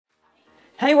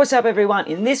Hey, what's up everyone?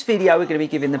 In this video we're going to be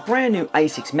giving the brand new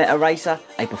ASICS Metaracer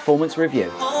a performance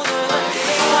review.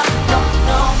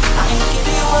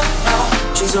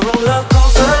 She's a roller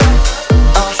coaster.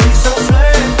 Oh, she's so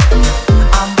flame.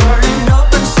 I'm burning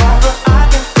up inside, but I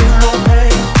can feel no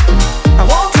pain. I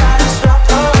won't try to stop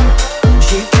her.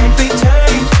 She can't be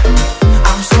tamed.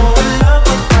 I'm so in love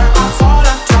with her. I fall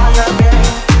and try again.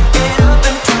 Get up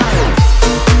and try.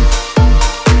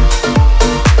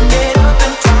 Get up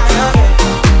and try again.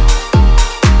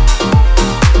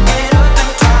 Get up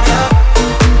and try again.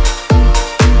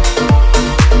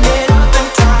 Get up and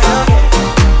try again.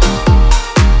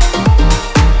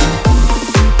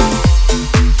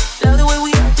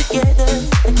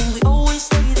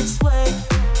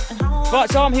 Right,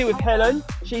 so I'm here with Helen.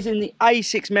 She's in the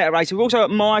ASICS Metaracer. We've also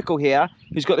got Michael here,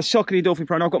 who's got the Saucony Dolphin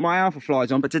Pro, and I've got my Alpha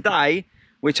Flies on. But today,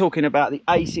 we're talking about the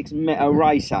ASICS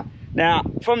Metaracer. Now,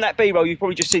 from that B-roll, you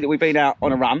probably just see that we've been out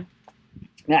on a run.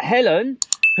 Now, Helen,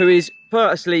 who is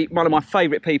personally one of my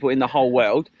favourite people in the whole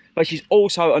world, but she's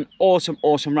also an awesome,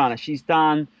 awesome runner. She's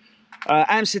done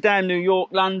Amsterdam, New York,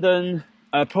 London,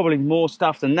 probably more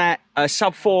stuff than that. A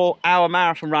sub 4 hour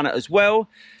marathon runner as well.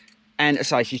 And I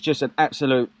say, she's just an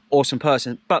absolute awesome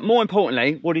person. But more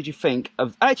importantly, what did you think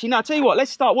of... Actually, no, I'll tell you what, let's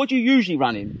start. What do you usually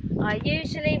run in? I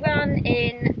usually run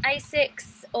in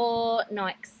ASICS or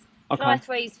Nikes. Okay. Fly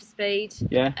 3s for speed.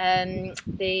 Yeah.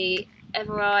 The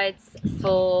Everrides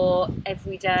for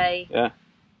everyday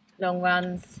long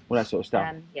runs. All that sort of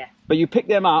stuff. Yeah. But you pick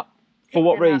them up for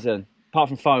what reason? Apart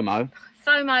from FOMO?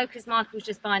 FOMO, because Michael's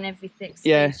just buying everything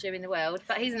speed shoe in the world.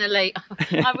 But he's an elite.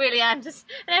 I really am just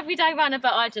an everyday runner,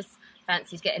 but I just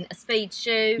fancies getting a speed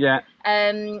shoe. Yeah.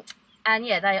 And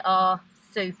yeah, they are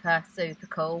super, super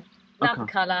cool. Love the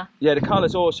colour. Yeah, the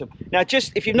colour's awesome. Now,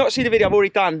 just if you've not seen the video I've already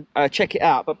done, check it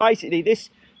out. But basically, this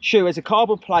shoe has a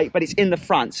carbon plate, but it's in the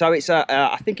front. So it's a,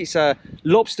 I think it's a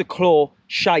lobster claw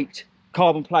shaped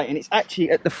carbon plate, and it's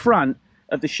actually at the front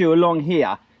of the shoe along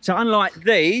here. So unlike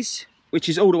these, which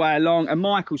is all the way along, and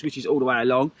Michael's, which is all the way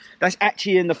along, that's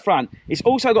actually in the front. It's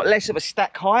also got less of a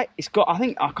stack height. It's got, I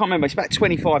think, I can't remember, it's about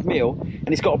 25 mil, and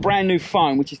it's got a brand new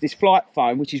foam, which is this flight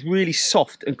foam, which is really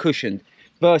soft and cushioned,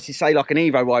 versus, say, like an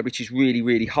Evo ride, which is really,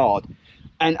 really hard.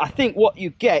 And I think what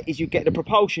you get is you get the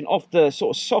propulsion off the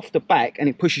sort of softer back, and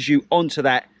it pushes you onto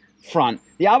that front.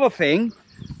 The other thing,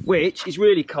 which is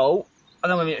really cool, I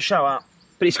don't want me to show up,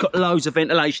 but it's got loads of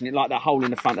ventilation, like that hole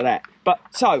in the front of that. But,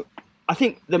 so, I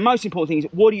think the most important thing is,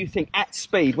 what do you think at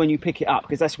speed when you pick it up?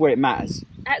 Because that's where it matters.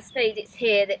 At speed, it's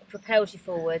here that propels you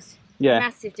forward. Yeah.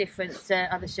 Massive difference to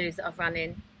other shoes that I've run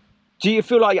in. Do you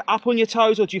feel like you're up on your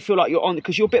toes, or do you feel like you're on?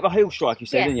 Because you're a bit of a heel strike, you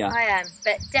said, didn't you? Yeah, I am,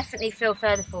 but definitely feel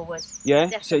further forward. Yeah,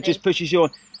 definitely. So it just pushes you on.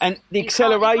 And the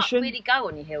acceleration... You can't really go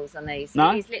on your heels on these.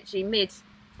 No? It's literally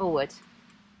mid-forward.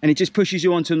 And it just pushes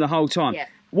you onto them the whole time. Yeah.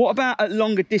 What about at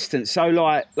longer distance? So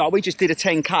like we just did a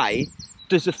 10K.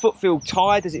 Does the foot feel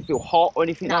tired? Does it feel hot or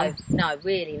anything? No, no,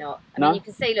 really not. I mean, you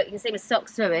can see, look, you can see my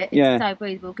socks through it. It's so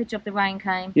breathable. Good job the rain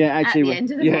came. Yeah, actually, at the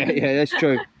end of the morning. Yeah, that's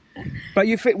true. But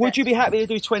you think, would you be happy to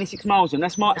do 26 miles? And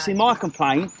that's my my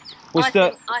complaint was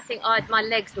I think my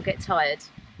legs will get tired.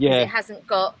 Yeah. It hasn't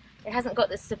got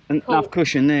the support. Enough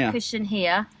cushion there. Cushion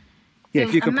here. Yeah,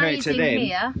 if you compare it to them.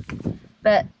 Here,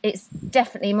 but it's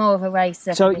definitely more of a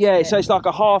racer. So yeah, so it's like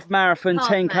a half marathon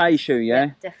 10K shoe,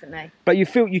 yeah? Definitely. But you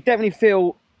definitely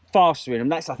feel faster in them.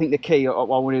 That's, I think, the key I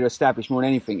wanted to establish more than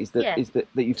anything is that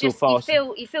that you feel faster.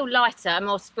 You feel lighter,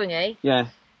 more springy. Yeah.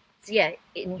 So yeah,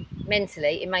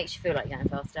 mentally it makes you feel like you're going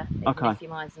faster. Okay. If your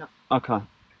mind's not. Okay.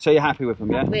 So you're happy with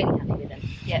them, yeah? Really happy with them.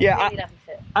 Yeah. Yeah. Really lovely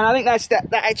fit. And I think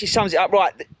that actually sums it up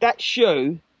right. That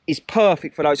shoe is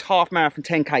perfect for those half marathon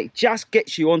 10K. It just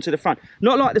gets you onto the front.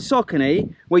 Not like the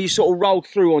Saucony, where you sort of roll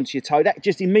through onto your toe. That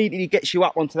just immediately gets you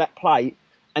up onto that plate,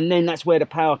 and then that's where the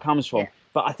power comes from. Yeah.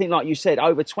 But I think, like you said,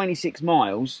 over 26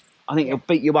 miles, I think it'll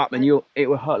beat you up, and it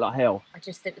will hurt like hell. I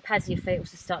just think the pads of your feet will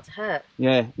just start to hurt.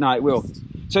 Yeah, no, it will.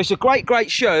 So it's a great, great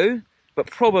shoe, but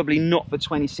probably not for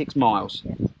 26 miles.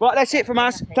 Yeah. Right, that's it from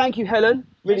us. Thank you, Helen.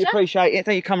 Really appreciate it.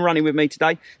 Thank you for coming running with me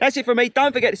today. That's it from me.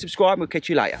 Don't forget to subscribe, and we'll catch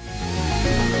you later.